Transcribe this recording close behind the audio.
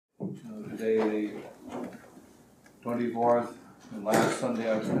Today, the 24th, and last Sunday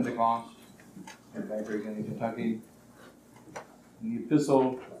after Pentecost in Pfeiffer, Kentucky. In the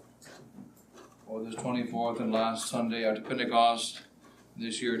epistle for this 24th and last Sunday after Pentecost,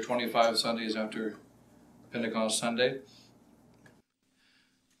 this year 25 Sundays after Pentecost Sunday.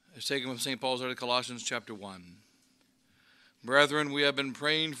 It's taken from St. Paul's letter to Colossians chapter 1. Brethren, we have been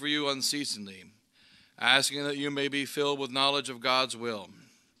praying for you unceasingly, asking that you may be filled with knowledge of God's will,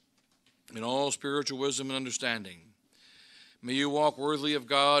 in all spiritual wisdom and understanding. May you walk worthily of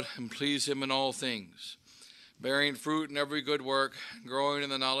God and please him in all things, bearing fruit in every good work, growing in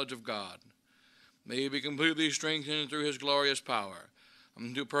the knowledge of God. May you be completely strengthened through his glorious power,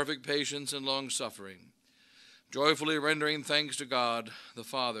 unto perfect patience and long-suffering, joyfully rendering thanks to God the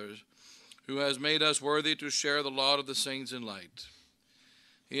Father, who has made us worthy to share the lot of the saints in light.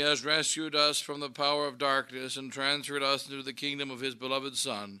 He has rescued us from the power of darkness and transferred us into the kingdom of his beloved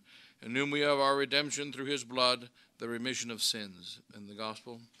Son, in whom we have our redemption through his blood, the remission of sins. In the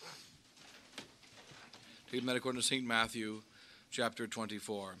Gospel, taken according to St. Matthew, chapter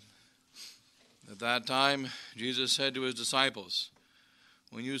 24. At that time, Jesus said to his disciples,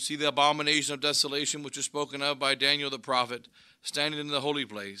 when you see the abomination of desolation which is spoken of by Daniel the prophet, standing in the holy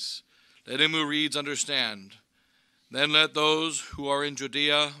place, let him who reads understand. Then let those who are in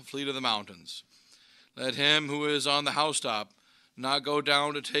Judea flee to the mountains. Let him who is on the housetop not go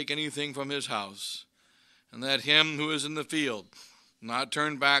down to take anything from his house. And let him who is in the field not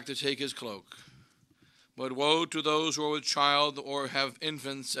turn back to take his cloak. But woe to those who are with child or have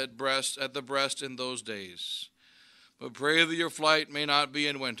infants at the breast in those days. But pray that your flight may not be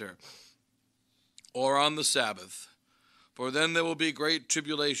in winter, or on the Sabbath. For then there will be great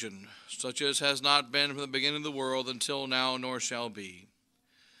tribulation, such as has not been from the beginning of the world until now, nor shall be.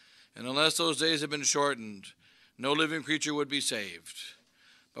 And unless those days have been shortened, no living creature would be saved.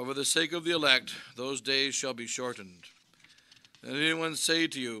 But for the sake of the elect, those days shall be shortened. And if anyone say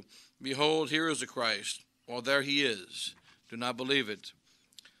to you, behold, here is the Christ, or there he is, do not believe it.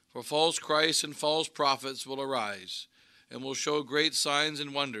 For false Christs and false prophets will arise, and will show great signs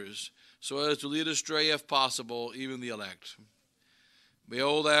and wonders, so as to lead astray, if possible, even the elect.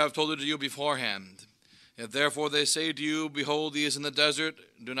 Behold, I have told it to you beforehand. If therefore they say to you, behold, he is in the desert,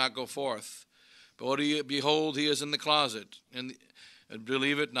 do not go forth. But behold, he is in the closet, and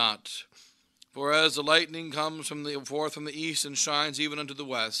believe it not. For as the lightning comes forth from the east and shines even unto the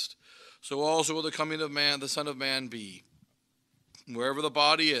west, so also will the coming of man, the Son of Man, be. Wherever the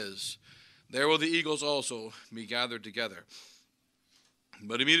body is, there will the eagles also be gathered together.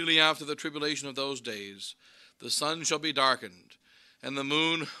 But immediately after the tribulation of those days, the sun shall be darkened, and the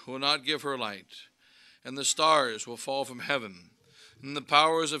moon will not give her light, and the stars will fall from heaven, and the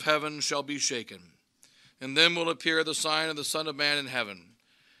powers of heaven shall be shaken. And then will appear the sign of the Son of Man in heaven.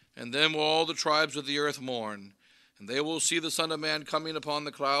 And then will all the tribes of the earth mourn, and they will see the Son of Man coming upon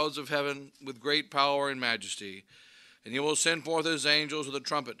the clouds of heaven with great power and majesty. And he will send forth his angels with a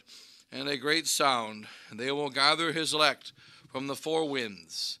trumpet and a great sound, and they will gather his elect from the four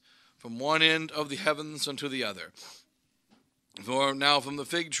winds, from one end of the heavens unto the other. For now from the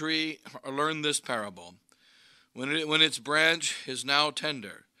fig tree learn this parable. When its branch is now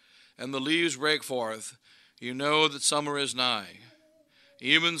tender, and the leaves break forth, you know that summer is nigh.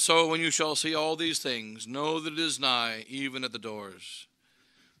 Even so, when you shall see all these things, know that it is nigh, even at the doors.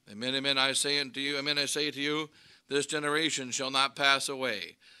 Amen, amen, I say to you, this generation shall not pass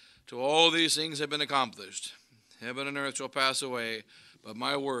away, till all these things have been accomplished. Heaven and earth shall pass away, but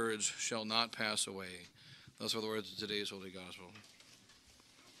my words shall not pass away. Thus are the words of today's Holy Gospel.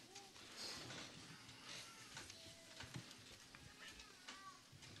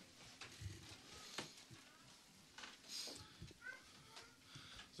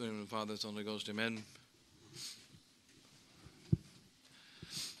 In the name of the Father, Son, and Holy Ghost, amen.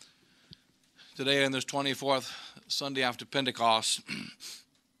 Today, on this 24th Sunday after Pentecost,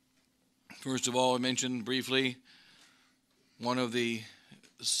 first of all, I mentioned briefly one of the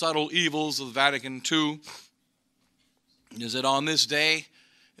subtle evils of Vatican II is that on this day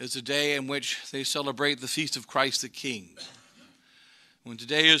is a day in which they celebrate the feast of Christ the King. When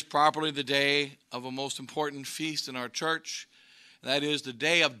today is properly the day of a most important feast in our church, that is the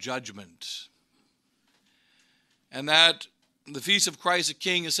day of judgment. And that the feast of Christ the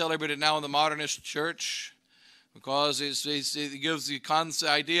King is celebrated now in the modernist church because it gives the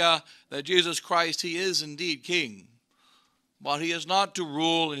idea that Jesus Christ, he is indeed king. But he is not to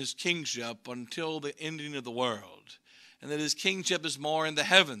rule in his kingship until the ending of the world. And that his kingship is more in the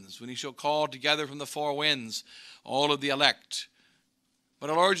heavens, when he shall call together from the four winds all of the elect. But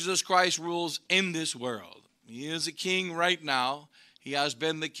our Lord Jesus Christ rules in this world. He is a king right now. He has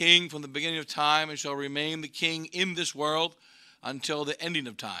been the king from the beginning of time and shall remain the king in this world until the ending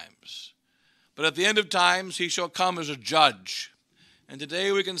of times. But at the end of times he shall come as a judge. And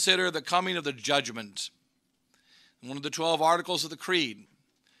today we consider the coming of the judgment. One of the 12 articles of the Creed.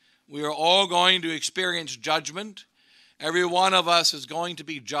 We are all going to experience judgment. Every one of us is going to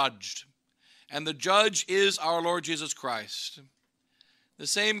be judged. And the judge is our Lord Jesus Christ. The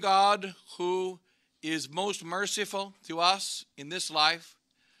same God who is most merciful to us in this life,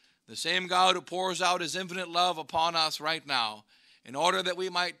 the same God who pours out his infinite love upon us right now, in order that we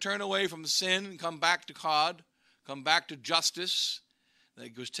might turn away from sin and come back to God, come back to justice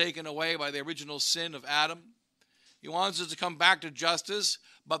that was taken away by the original sin of Adam. He wants us to come back to justice,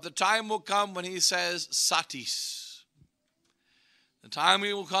 but the time will come when he says, satis. The time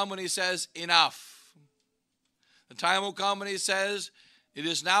will come when he says, enough. The time will come when he says, it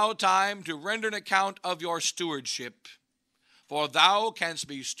is now time to render an account of your stewardship, for thou canst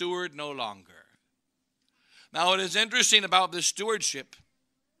be steward no longer. Now it is interesting about this stewardship.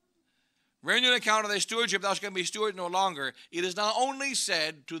 Render an account of thy stewardship, thou shalt be steward no longer. It is not only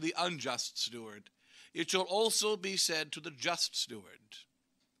said to the unjust steward, it shall also be said to the just steward.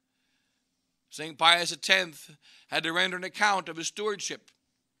 St. Pius X had to render an account of his stewardship.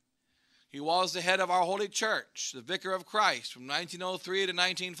 He was the head of our Holy Church, the Vicar of Christ from 1903 to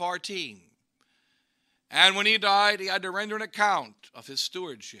 1914. And when he died, he had to render an account of his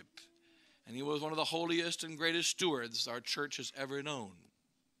stewardship. And he was one of the holiest and greatest stewards our church has ever known.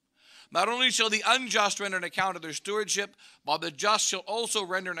 Not only shall the unjust render an account of their stewardship, but the just shall also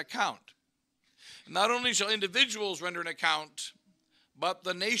render an account. And not only shall individuals render an account, but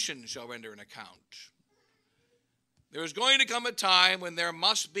the nation shall render an account. There is going to come a time when there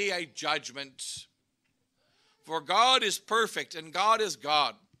must be a judgment. For God is perfect and God is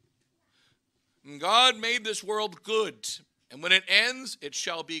God. And God made this world good. And when it ends, it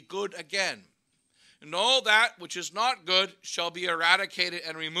shall be good again. And all that which is not good shall be eradicated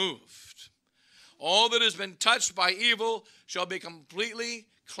and removed. All that has been touched by evil shall be completely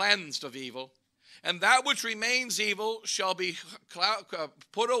cleansed of evil. And that which remains evil shall be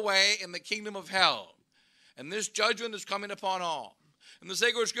put away in the kingdom of hell. And this judgment is coming upon all. And the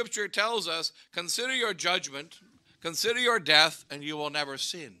sacred scripture tells us, consider your judgment, consider your death, and you will never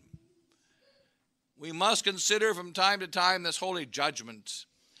sin. We must consider from time to time this holy judgment.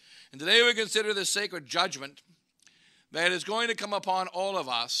 And today we consider this sacred judgment that is going to come upon all of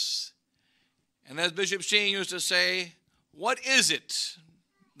us. And as Bishop Sheen used to say, what is it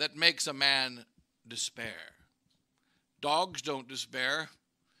that makes a man despair? Dogs don't despair.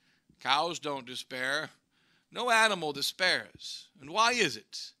 Cows don't despair. No animal despairs. And why is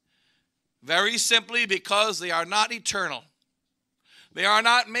it? Very simply because they are not eternal. They are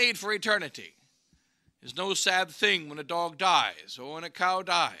not made for eternity. There's no sad thing when a dog dies or when a cow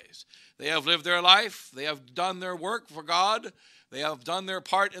dies. They have lived their life. They have done their work for God. They have done their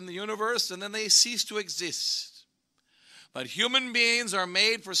part in the universe, and then they cease to exist. But human beings are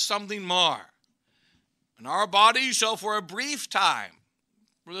made for something more. And our bodies shall for a brief time,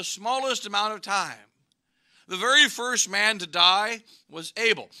 for the smallest amount of time. The very first man to die was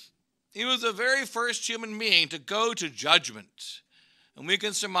Abel. He was the very first human being to go to judgment. And we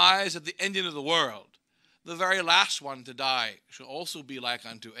can surmise at the ending of the world, the very last one to die shall also be like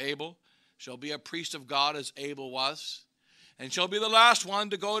unto Abel, shall be a priest of God as Abel was, and shall be the last one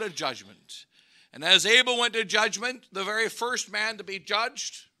to go to judgment. And as Abel went to judgment, the very first man to be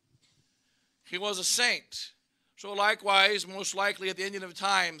judged, he was a saint. So likewise, most likely at the ending of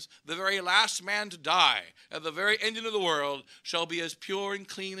times, the very last man to die at the very ending of the world shall be as pure and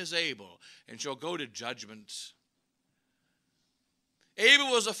clean as Abel, and shall go to judgment. Abel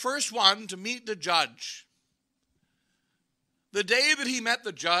was the first one to meet the judge. The day that he met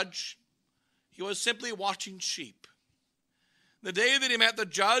the judge, he was simply watching sheep. The day that he met the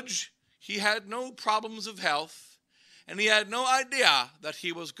judge, he had no problems of health, and he had no idea that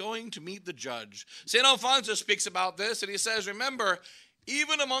he was going to meet the judge. St. Alphonsus speaks about this, and he says, remember,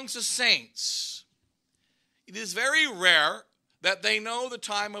 even amongst the saints, it is very rare that they know the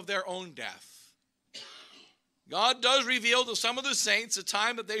time of their own death. God does reveal to some of the saints the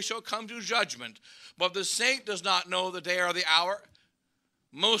time that they shall come to judgment, but the saint does not know the day or the hour.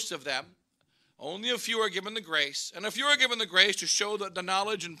 Most of them. Only a few are given the grace. And a few are given the grace to show the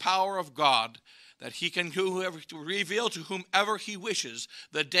knowledge and power of God, that he can reveal to whomever he wishes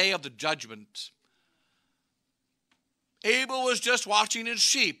the day of the judgment. Abel was just watching his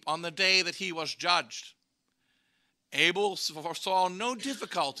sheep on the day that he was judged. Abel foresaw no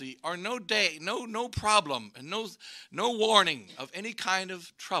difficulty or no problem, and no warning of any kind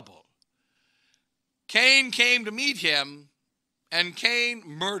of trouble. Cain came to meet him, and Cain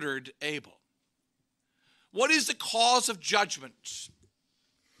murdered Abel. What is the cause of judgment?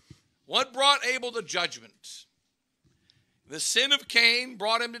 What brought Abel to judgment? The sin of Cain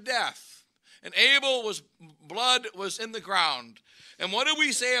brought him to death. And Abel's blood was in the ground. And what do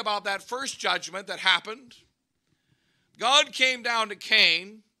we say about that first judgment that happened? God came down to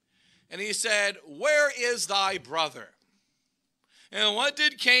Cain and he said, "Where is thy brother?" And what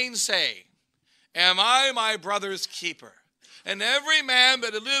did Cain say? "Am I my brother's keeper?" And every man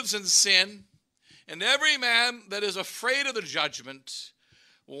that lives in sin, and every man that is afraid of the judgment,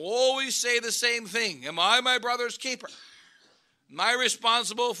 will always say the same thing. Am I my brother's keeper? Am I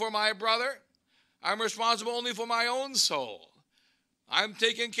responsible for my brother? I'm responsible only for my own soul. I'm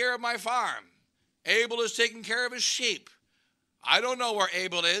taking care of my farm. Abel is taking care of his sheep. I don't know where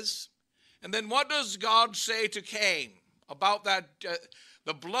Abel is. And then what does God say to Cain about that?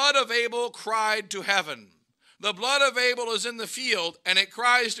 The blood of Abel cried to heaven. The blood of Abel is in the field, and it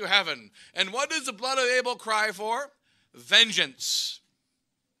cries to heaven. And what does the blood of Abel cry for? Vengeance.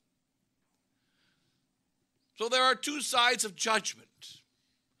 So there are two sides of judgment.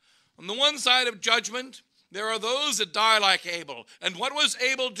 On the one side of judgment, there are those that die like Abel. And what was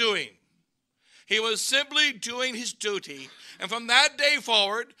Abel doing? He was simply doing his duty. And from that day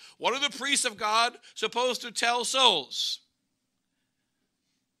forward, what are the priests of God supposed to tell souls?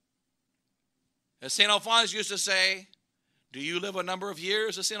 As St. Alphonsus used to say, do you live a number of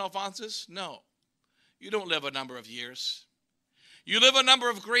years as St. Alphonsus? No, you don't live a number of years. You live a number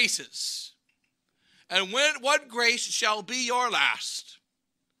of graces. And what grace shall be your last?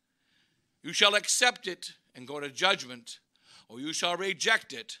 You shall accept it and go to judgment, or you shall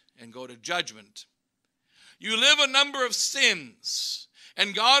reject it and go to judgment. You live a number of sins,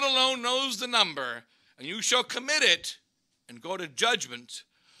 and God alone knows the number, and you shall commit it and go to judgment,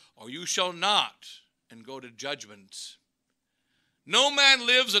 or you shall not and go to judgment. No man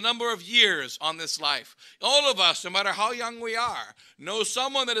lives a number of years on this life. All of us, no matter how young we are, know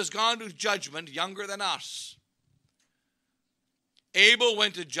someone that has gone to judgment younger than us. Abel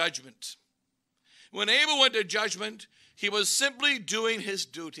went to judgment. When Abel went to judgment, he was simply doing his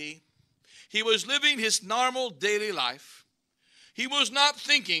duty. He was living his normal daily life. He was not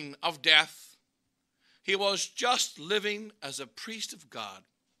thinking of death. He was just living as a priest of God.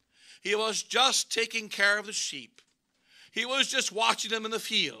 He was just taking care of the sheep. He was just watching them in the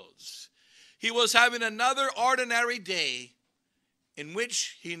fields. He was having another ordinary day in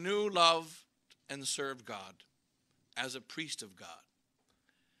which he knew, loved, and served God as a priest of God.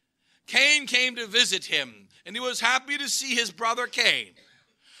 Cain came to visit him, and he was happy to see his brother Cain.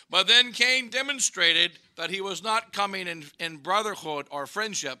 But then Cain demonstrated that he was not coming in brotherhood or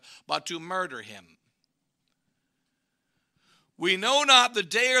friendship, but to murder him. We know not the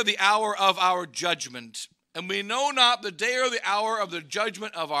day or the hour of our judgment, and we know not the day or the hour of the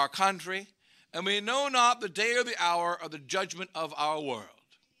judgment of our country, and we know not the day or the hour of the judgment of our world.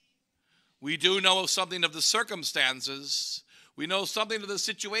 We do know something of the circumstances. We know something of the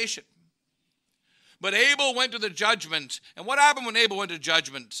situation. But Abel went to the judgment. And what happened when Abel went to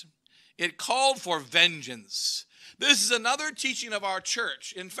judgment? It called for vengeance. This is another teaching of our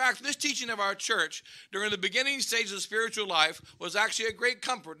church. In fact, this teaching of our church during the beginning stages of spiritual life was actually a great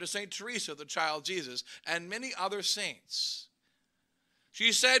comfort to St. Teresa, the child Jesus, and many other saints.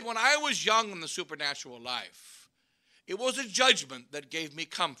 She said, when I was young in the supernatural life, it was a judgment that gave me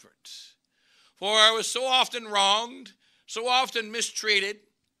comfort. For I was so often wronged, so often mistreated,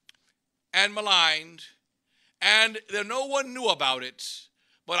 and maligned, and no one knew about it,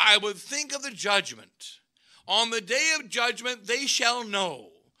 but I would think of the judgment. On the day of judgment they shall know.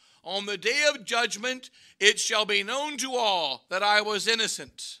 On the day of judgment it shall be known to all that I was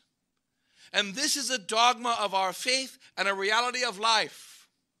innocent. And this is a dogma of our faith and a reality of life.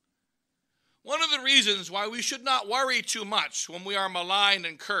 One of the reasons why we should not worry too much when we are maligned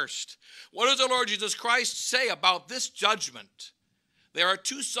and cursed. What does the Lord Jesus Christ say about this judgment? There are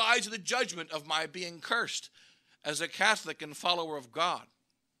two sides of the judgment of my being cursed as a Catholic and follower of God.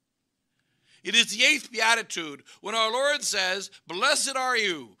 It is the 8th beatitude when our Lord says, blessed are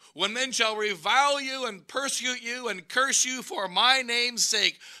you when men shall revile you and persecute you and curse you for my name's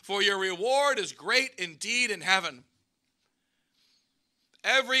sake, for your reward is great indeed in heaven.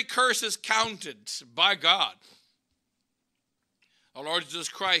 Every curse is counted by God. Our Lord Jesus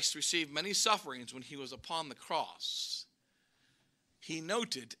Christ received many sufferings when he was upon the cross. He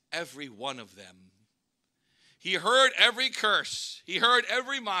noted every one of them. He heard every curse. He heard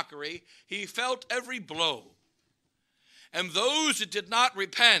every mockery. He felt every blow. And those that did not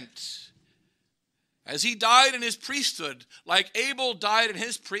repent, as he died in his priesthood, like Abel died in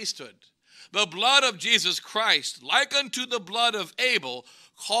his priesthood, The blood of Jesus Christ, like unto the blood of Abel,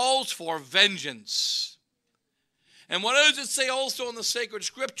 calls for vengeance. And what does it say also in the sacred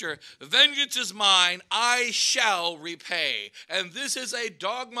scripture? Vengeance is mine, I shall repay. And this is a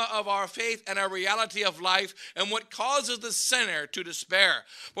dogma of our faith and a reality of life, and what causes the sinner to despair.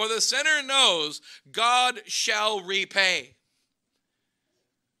 For the sinner knows God shall repay.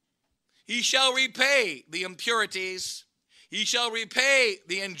 He shall repay the impurities. He shall repay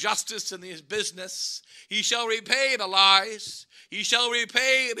the injustice in his business. He shall repay the lies. He shall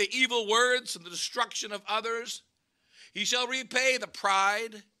repay the evil words and the destruction of others. He shall repay the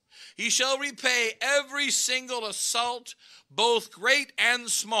pride. He shall repay every single assault, both great and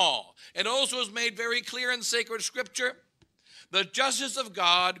small. It also is made very clear in sacred scripture, the justice of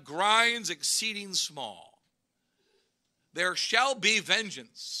God grinds exceeding small. There shall be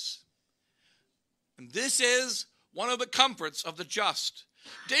vengeance. And this is one of the comforts of the just.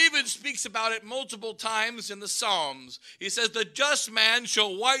 David speaks about it multiple times in the Psalms. He says, the just man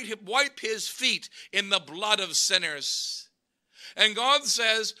shall wipe his feet in the blood of sinners. And God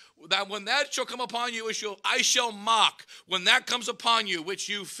says that when that shall come upon you, I shall mock when that comes upon you, which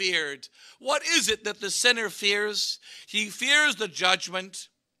you feared. What is it that the sinner fears? He fears the judgment.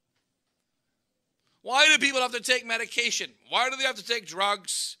 Why do people have to take medication? Why do they have to take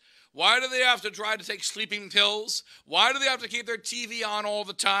drugs? Why do they have to try to take sleeping pills? Why do they have to keep their TV on all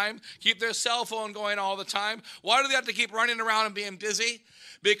the time? Keep their cell phone going all the time? Why do they have to keep running around and being busy?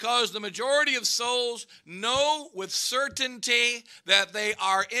 Because the majority of souls know with certainty that they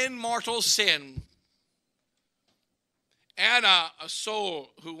are in mortal sin. Anna, a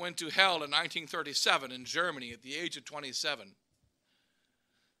soul who went to hell in 1937 in Germany at the age of 27,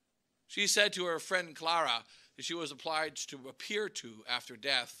 she said to her friend Clara, that she was obliged to appear to after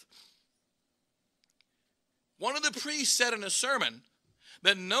death. One of the priests said in a sermon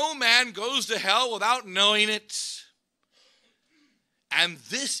that no man goes to hell without knowing it. And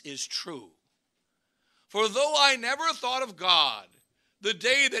this is true. For though I never thought of God, the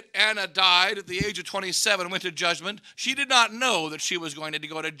day that Anna died at the age of 27 went to judgment, she did not know that she was going to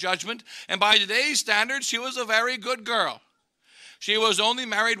go to judgment. And by today's standards, she was a very good girl. She was only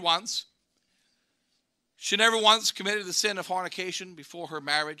married once. She never once committed the sin of fornication before her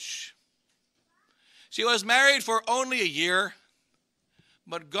marriage. She was married for only a year,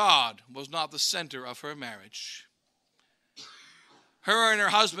 but God was not the center of her marriage. Her and her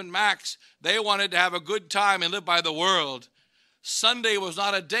husband, Max, they wanted to have a good time and live by the world. Sunday was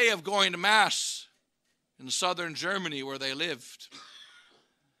not a day of going to Mass in southern Germany where they lived.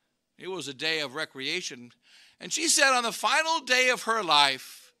 It was a day of recreation. And she said on the final day of her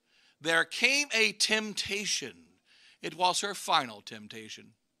life, there came a temptation. It was her final temptation.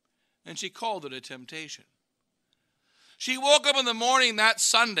 And she called it a temptation. She woke up in the morning that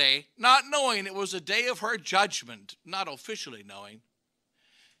Sunday, not knowing it was a day of her judgment, not officially knowing.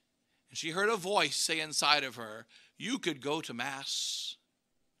 And she heard a voice say inside of her, you could go to Mass.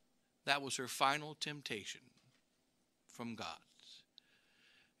 That was her final temptation from God.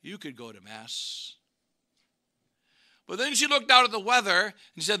 You could go to Mass. But then she looked out at the weather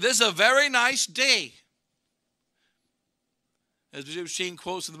and said, this is a very nice day. As Bishop Sheen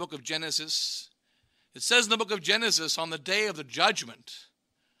quotes in the book of Genesis, it says in the book of Genesis, on the day of the judgment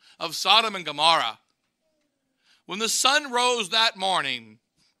of Sodom and Gomorrah, when the sun rose that morning,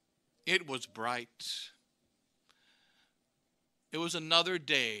 it was bright. It was another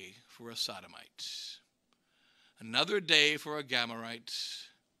day for a Sodomite, another day for a Gomorrite,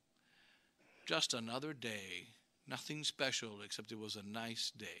 just another day. Nothing special except it was a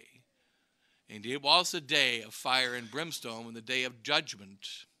nice day. And it was a day of fire and brimstone and the day of judgment.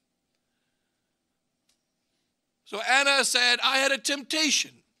 So Anna said, I had a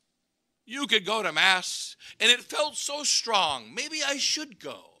temptation. You could go to Mass. And it felt so strong. Maybe I should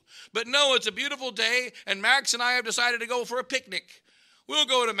go. But no, it's a beautiful day, and Max and I have decided to go for a picnic. We'll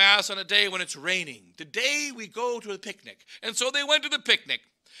go to Mass on a day when it's raining. Today we go to the picnic. And so they went to the picnic.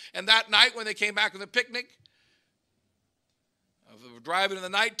 And that night when they came back from the picnic, driving in the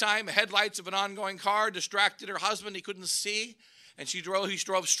nighttime, the headlights of an ongoing car distracted her husband. He couldn't see. And he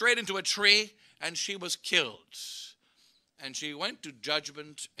drove straight into a tree, and she was killed. And she went to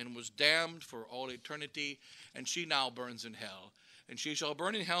judgment and was damned for all eternity, and she now burns in hell. And she shall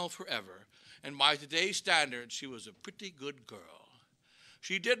burn in hell forever. And by today's standards, she was a pretty good girl.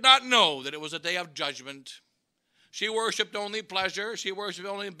 She did not know that it was a day of judgment. She worshiped only pleasure. She worshiped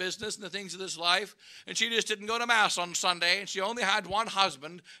only business and the things of this life. And she just didn't go to Mass on Sunday. And she only had one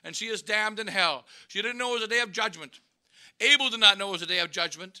husband. And she is damned in hell. She didn't know it was a day of judgment. Abel did not know it was a day of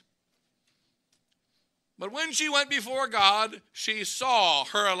judgment. But when she went before God, she saw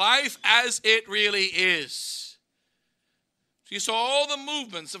her life as it really is. She saw all the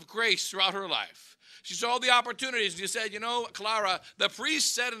movements of grace throughout her life. She saw the opportunities. She said, Clara, the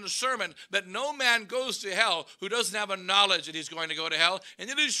priest said in the sermon that no man goes to hell who doesn't have a knowledge that he's going to go to hell. And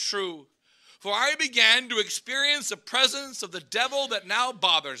it is true. For I began to experience the presence of the devil that now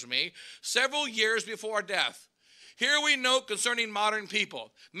bothers me several years before death. Here we note concerning modern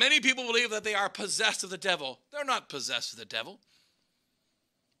people. Many people believe that they are possessed of the devil. They're not possessed of the devil.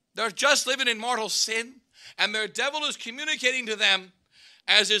 They're just living in mortal sin, and their devil is communicating to them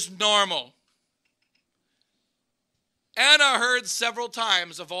as is normal. Anna heard several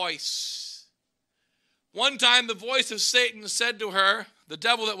times a voice. One time the voice of Satan said to her, the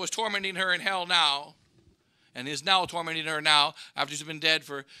devil that was tormenting her in hell now, and is now tormenting her now after she's been dead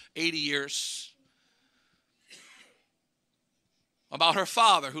for 80 years, about her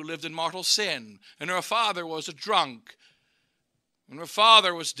father who lived in mortal sin, and her father was a drunk, and her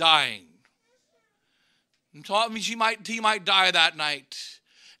father was dying, and taught me he might die that night.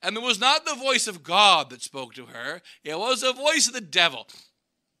 And it was not the voice of God that spoke to her, it was the voice of the devil.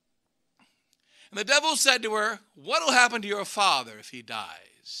 And the devil said to her, what will happen to your father if he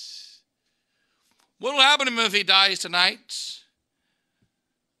dies? What will happen to him if he dies tonight?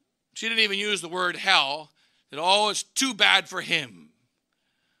 She didn't even use the word hell. That, it's too bad for him.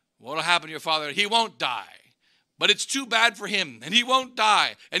 What will happen to your father? He won't die. But it's too bad for him. And he won't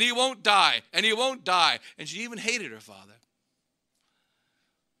die. And he won't die. And he won't die. And she even hated her father.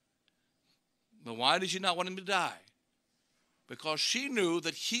 But why did she not want him to die? Because she knew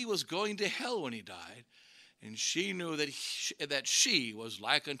that he was going to hell when he died. And she knew that she was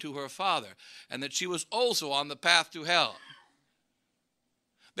like unto her father. And that she was also on the path to hell.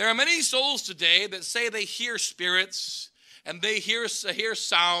 There are many souls today that say they hear spirits, and they hear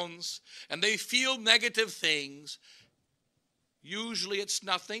sounds, and they feel negative things. Usually it's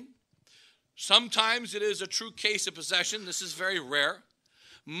nothing. Sometimes it is a true case of possession. This is very rare.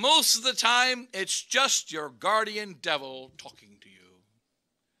 Most of the time, it's just your guardian devil talking to you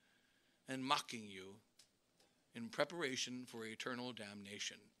and mocking you in preparation for eternal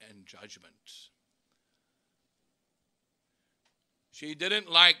damnation and judgment. She didn't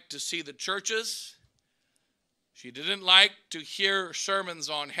like to see the churches. She didn't like to hear sermons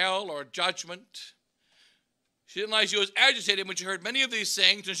on hell or judgment. She was agitated when she heard many of these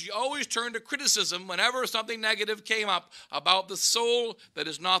things, and she always turned to criticism whenever something negative came up about the soul that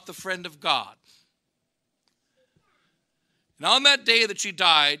is not the friend of God. And on that day that she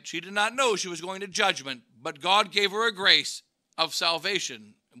died, she did not know she was going to judgment, but God gave her a grace of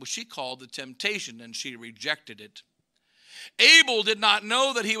salvation, which she called the temptation, and she rejected it. Abel did not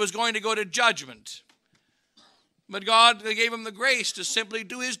know that he was going to go to judgment. But God gave him the grace to simply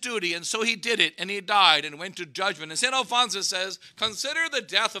do his duty, and so he did it, and he died and went to judgment. And St. Alphonsus says, consider the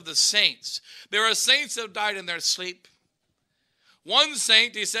death of the saints. There are saints that have died in their sleep. One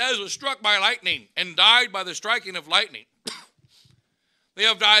saint, he says, was struck by lightning and died by the striking of lightning. They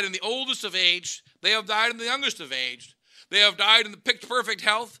have died in the oldest of age. They have died in the youngest of age. They have died in the pitch-perfect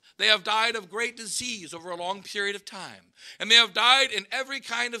health. They have died of great disease over a long period of time. And they have died in every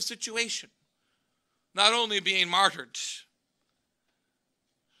kind of situation. Not only being martyred,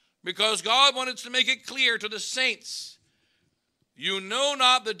 because God wanted to make it clear to the saints, you know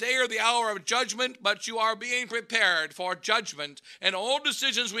not the day or the hour of judgment, but you are being prepared for judgment, and all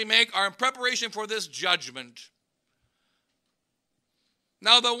decisions we make are in preparation for this judgment.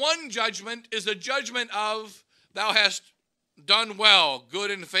 Now the one judgment is the judgment of, thou hast done well,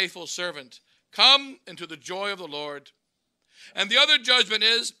 good and faithful servant. Come into the joy of the Lord. And the other judgment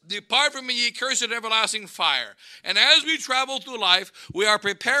is, depart from me, ye cursed, everlasting fire. And as we travel through life, we are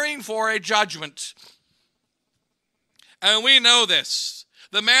preparing for a judgment. And we know this.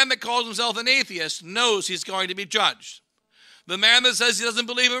 The man that calls himself an atheist knows he's going to be judged. The man that says he doesn't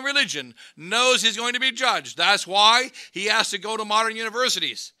believe in religion knows he's going to be judged. That's why he has to go to modern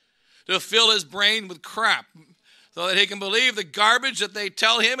universities to fill his brain with crap, so that he can believe the garbage that they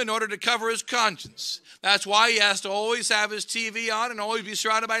tell him in order to cover his conscience. That's why he has to always have his TV on and always be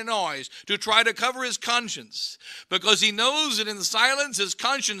surrounded by noise to try to cover his conscience. Because he knows that in silence his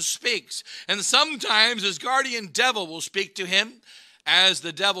conscience speaks. And sometimes his guardian devil will speak to him, as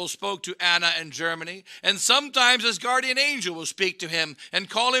the devil spoke to Anna in Germany. And sometimes his guardian angel will speak to him and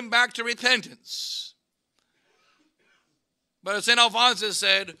call him back to repentance. But as St. Alphonsus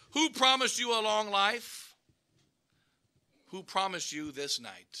said, who promised you a long life? Who promised you this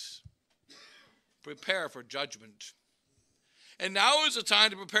night? Prepare for judgment. And now is the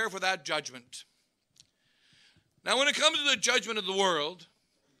time to prepare for that judgment. Now when it comes to the judgment of the world,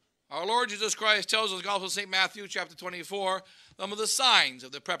 Our Lord Jesus Christ tells us in the Gospel of St. Matthew, chapter 24, some of the signs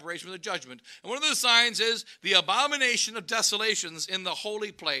of the preparation for the judgment. And one of the signs is the abomination of desolations in the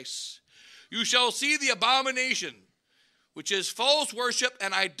holy place. You shall see the abomination, which is false worship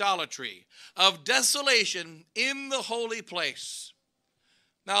and idolatry, of desolation in the holy place.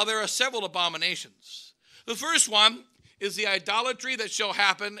 Now, there are several abominations. The first one is the idolatry that shall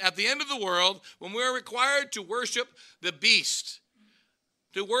happen at the end of the world when we are required to worship the beast,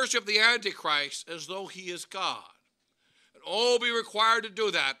 to worship the Antichrist as though he is God. And all be required to do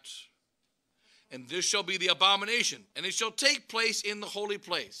that. And this shall be the abomination, and it shall take place in the holy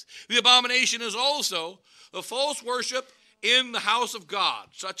place. The abomination is also the false worship in the house of God,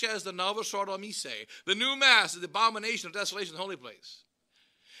 such as the Novus Ordo Missae. The new Mass is the abomination of desolation in the holy place.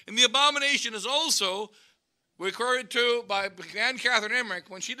 And the abomination is also recorded to by Anne Catherine Emmerich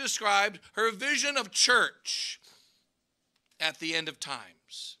when she described her vision of church at the end of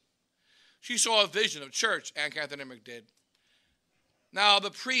times. She saw a vision of church, Anne Catherine Emmerich did. Now,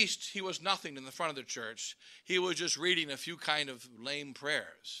 the priest, he was nothing in the front of the church. He was just reading a few kind of lame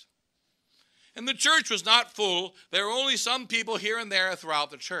prayers. And the church was not full. There were only some people here and there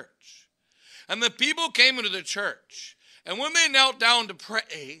throughout the church. And the people came into the church. And when they knelt down to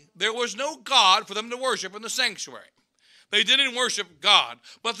pray, there was no God for them to worship in the sanctuary. They didn't worship God,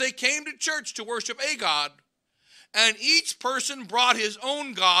 but they came to church to worship a God. And each person brought his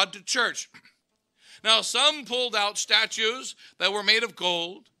own God to church. Now, some pulled out statues that were made of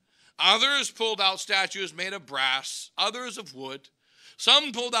gold. Others pulled out statues made of brass. Others of wood.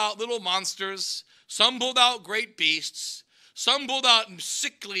 Some pulled out little monsters. Some pulled out great beasts. Some pulled out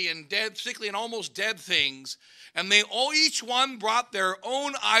sickly and almost dead things. And they all, each one brought their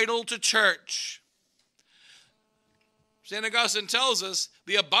own idol to church. St. Augustine tells us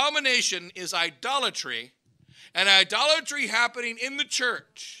the abomination is idolatry, and idolatry happening in the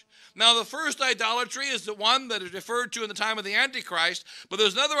church. Now, the first idolatry is the one that is referred to in the time of the Antichrist, but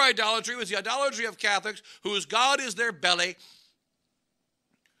there's another idolatry, which is the idolatry of Catholics, whose God is their belly,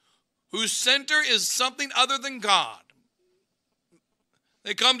 whose center is something other than God.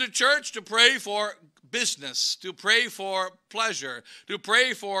 They come to church to pray for business, to pray for pleasure, to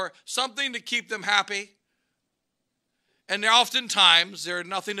pray for something to keep them happy. And oftentimes, they're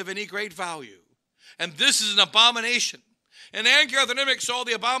nothing of any great value. And this is an abomination. And Anne Catherine Emmerich saw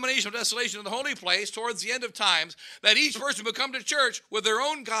the abomination of desolation in the holy place towards the end of times, that each person would come to church with their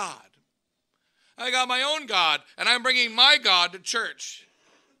own God. I got my own God, and I'm bringing my God to church.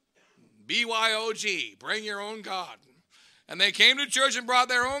 BYOG, bring your own God. And they came to church and brought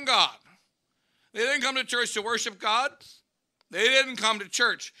their own God. They didn't come to church to worship God. They didn't come to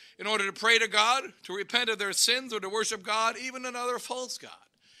church in order to pray to God, to repent of their sins, or to worship God, even another false God.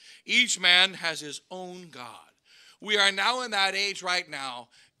 Each man has his own God. We are now in that age right now,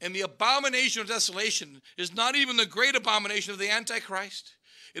 and the abomination of desolation is not even the great abomination of the Antichrist.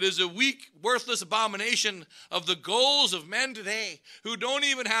 It is a weak, worthless abomination of the goals of men today who don't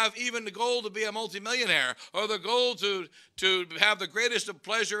even have even the goal to be a multimillionaire or the goal to have the greatest of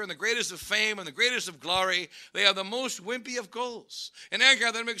pleasure and the greatest of fame and the greatest of glory. They have the most wimpy of goals. And Anne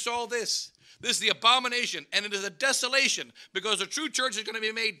Catherine makes all this. This is the abomination, and it is a desolation because the true church is going to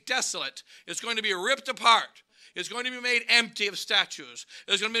be made desolate. It's going to be ripped apart. It's going to be made empty of statues.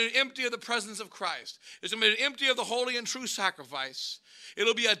 It's going to be empty of the presence of Christ. It's going to be empty of the holy and true sacrifice.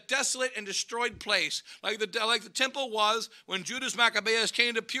 It'll be a desolate and destroyed place, like the temple was when Judas Maccabeus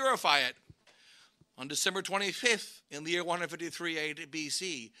came to purify it on December 25th in the year 153 AD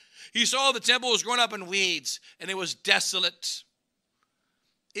BC. He saw the temple was grown up in weeds, and it was desolate.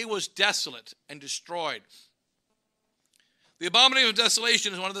 It was desolate and destroyed. The abomination of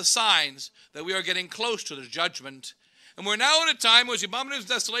desolation is one of the signs that we are getting close to the judgment. And we're now in a time where the abomination of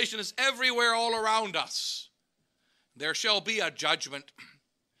desolation is everywhere all around us. There shall be a judgment.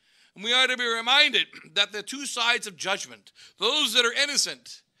 And we are to be reminded that the two sides of judgment, those that are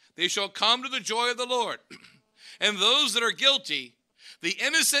innocent, they shall come to the joy of the Lord. And those that are guilty, the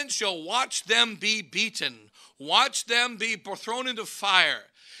innocent shall watch them be beaten, watch them be thrown into fire.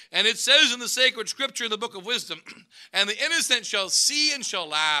 And it says in the sacred scripture in the book of wisdom, and the innocent shall see and shall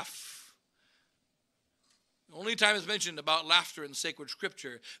laugh. The only time it's mentioned about laughter in sacred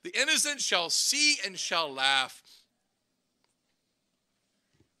scripture. The innocent shall see and shall laugh.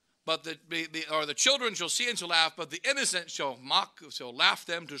 But the children shall see and shall laugh, but the innocent shall laugh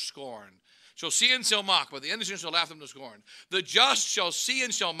them to scorn. Shall see and shall mock, but the innocent shall laugh them to scorn. The just shall see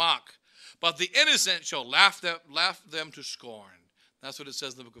and shall mock, but the innocent shall laugh them to scorn. That's what it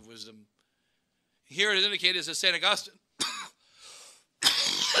says in the book of wisdom. Here it is indicated as St. Augustine.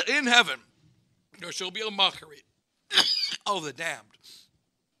 In heaven there shall be a mockery of the damned,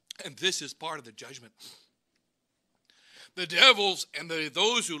 And this is part of the judgment. The devils and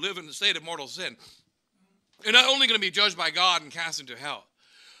those who live in the state of mortal sin are not only going to be judged by God and cast into hell,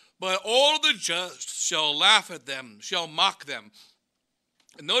 but all the just shall laugh at them, shall mock them.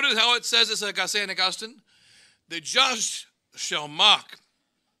 And notice how it says this, like St. Augustine, the just shall mock,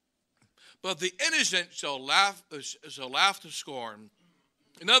 but the innocent shall laugh to scorn.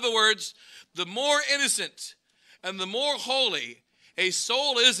 In other words, the more innocent and the more holy a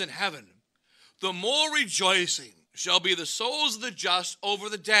soul is in heaven, the more rejoicing shall be the souls of the just over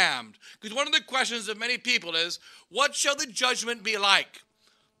the damned. Because one of the questions of many people is, what shall the judgment be like?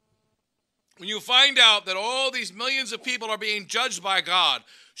 When you find out that all these millions of people are being judged by God,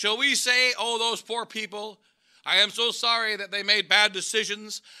 shall we say, oh, those poor people, I am so sorry that they made bad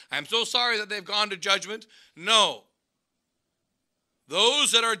decisions. I am so sorry that they've gone to judgment. No.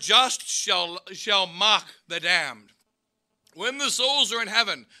 Those that are just shall mock the damned. When the souls are in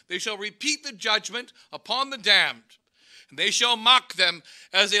heaven, they shall repeat the judgment upon the damned, and they shall mock them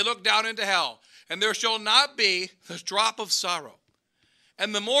as they look down into hell. And there shall not be a drop of sorrow.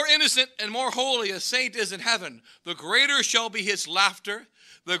 And the more innocent and more holy a saint is in heaven, the greater shall be his laughter,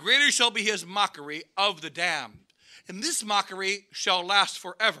 the greater shall be his mockery of the damned. And this mockery shall last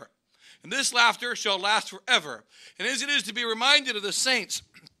forever. And this laughter shall last forever. And as it is to be reminded of the saints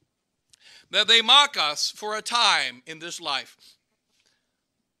that they mock us for a time in this life,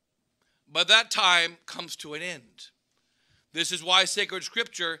 but that time comes to an end. This is why sacred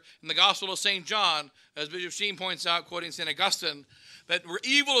scripture in the Gospel of St. John, as Bishop Sheen points out, quoting St. Augustine, that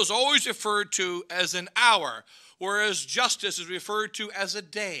evil is always referred to as an hour, whereas justice is referred to as a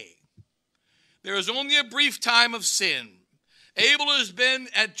day. There is only a brief time of sin. Abel has been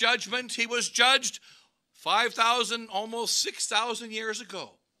at judgment. He was judged 5,000, almost 6,000 years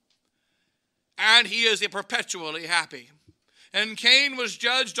ago. And he is perpetually happy. And Cain was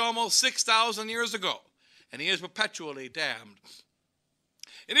judged almost 6,000 years ago, and he is perpetually damned.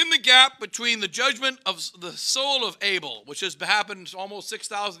 And in the gap between the judgment of the soul of Abel, which has happened almost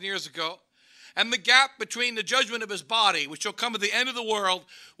 6,000 years ago, and the gap between the judgment of his body, which shall come at the end of the world,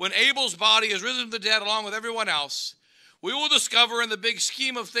 when Abel's body is risen from the dead along with everyone else, we will discover in the big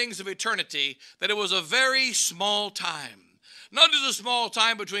scheme of things of eternity that it was a very small time. Not just a small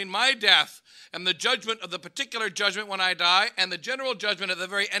time between my death and the judgment of the particular judgment when I die and the general judgment at the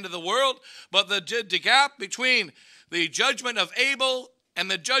very end of the world, but the gap between the judgment of Abel and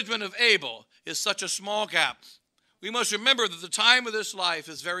the judgment of Abel is such a small gap. We must remember that the time of this life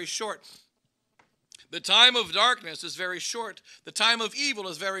is very short. The time of darkness is very short. The time of evil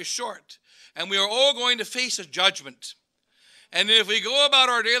is very short. And we are all going to face a judgment. And if we go about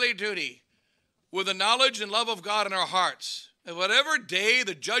our daily duty with the knowledge and love of God in our hearts, and whatever day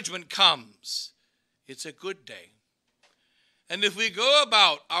the judgment comes, it's a good day. And if we go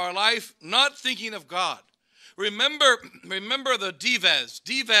about our life not thinking of God, remember the Dives.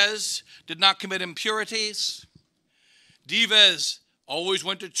 Dives did not commit impurities. Dives always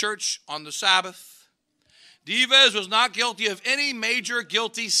went to church on the Sabbath. Dives was not guilty of any major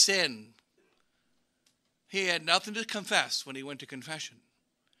guilty sin. He had nothing to confess when he went to confession.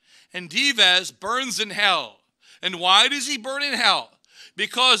 And Dives burns in hell. And why does he burn in hell?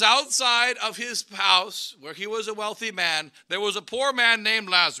 Because outside of his house, where he was a wealthy man, there was a poor man named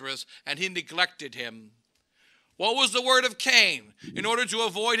Lazarus, and he neglected him. What was the word of Cain in order to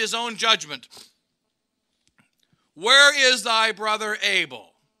avoid his own judgment? Where is thy brother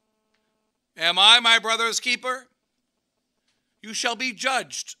Abel? Am I my brother's keeper? You shall be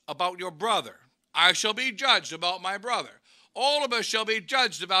judged about your brother. I shall be judged about my brother. All of us shall be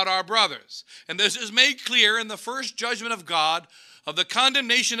judged about our brothers. And this is made clear in the first judgment of God of the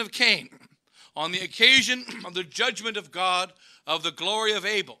condemnation of Cain on the occasion of the judgment of God of the glory of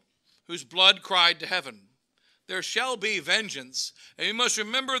Abel, whose blood cried to heaven. There shall be vengeance. And we must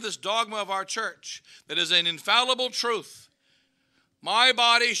remember this dogma of our church that is an infallible truth. My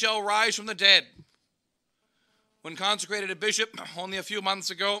body shall rise from the dead. When consecrated a bishop only a few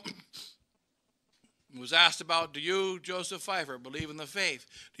months ago, was asked about, do you, Joseph Pfeiffer, believe in the faith?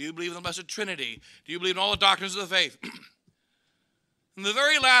 Do you believe in the Blessed Trinity? Do you believe in all the doctrines of the faith? And the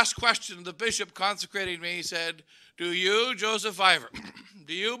very last question the bishop consecrating me said, do you, Joseph Pfeiffer,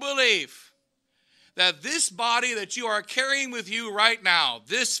 do you believe that this body that you are carrying with you right now,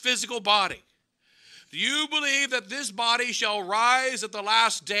 this physical body, do you believe that this body shall rise at the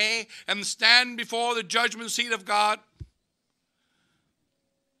last day and stand before the judgment seat of God?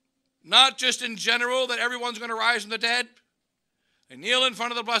 Not just in general that everyone's going to rise from the dead. I kneel in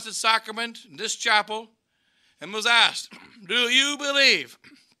front of the Blessed Sacrament in this chapel and was asked, do you believe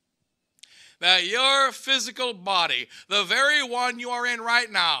that your physical body, the very one you are in right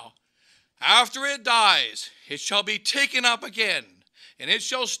now, After it dies, it shall be taken up again, and it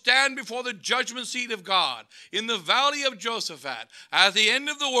shall stand before the judgment seat of God in the valley of Josaphat at the end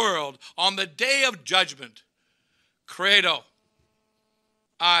of the world on the day of judgment. Credo,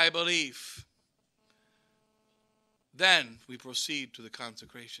 I believe. Then we proceed to the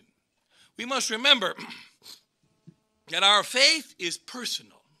consecration. We must remember that our faith is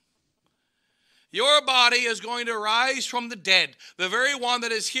personal. Your body is going to rise from the dead, the very one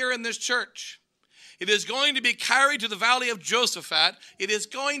that is here in this church. It is going to be carried to the valley of Josaphat. It is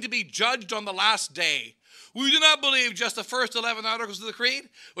going to be judged on the last day. We do not believe just the first 11 articles of the Creed.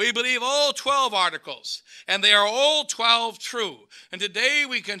 We believe all 12 articles, and they are all 12 true. And today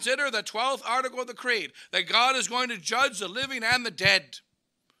we consider the 12th article of the Creed, that God is going to judge the living and the dead.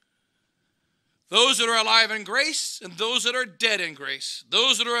 Those that are alive in grace and those that are dead in grace.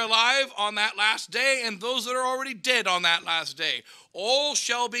 Those that are alive on that last day and those that are already dead on that last day. All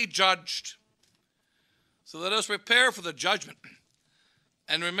shall be judged. So let us prepare for the judgment.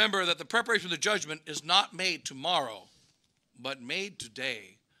 And remember that the preparation for the judgment is not made tomorrow, but made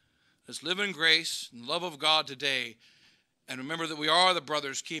today. Let's live in grace and love of God today. And remember that we are the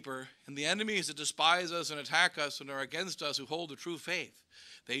brother's keeper. And the enemies that despise us and attack us and are against us who hold the true faith,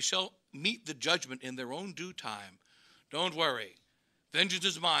 they shall meet the judgment in their own due time. Don't worry. Vengeance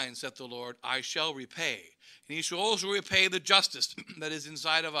is mine, saith the Lord. I shall repay. And he shall also repay the justice that is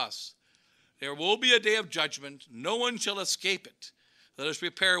inside of us. There will be a day of judgment. No one shall escape it. Let us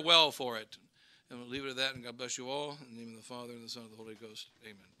prepare well for it. And we'll leave it at that, and God bless you all. In the name of the Father, and the Son, and the Holy Ghost.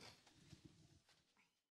 Amen.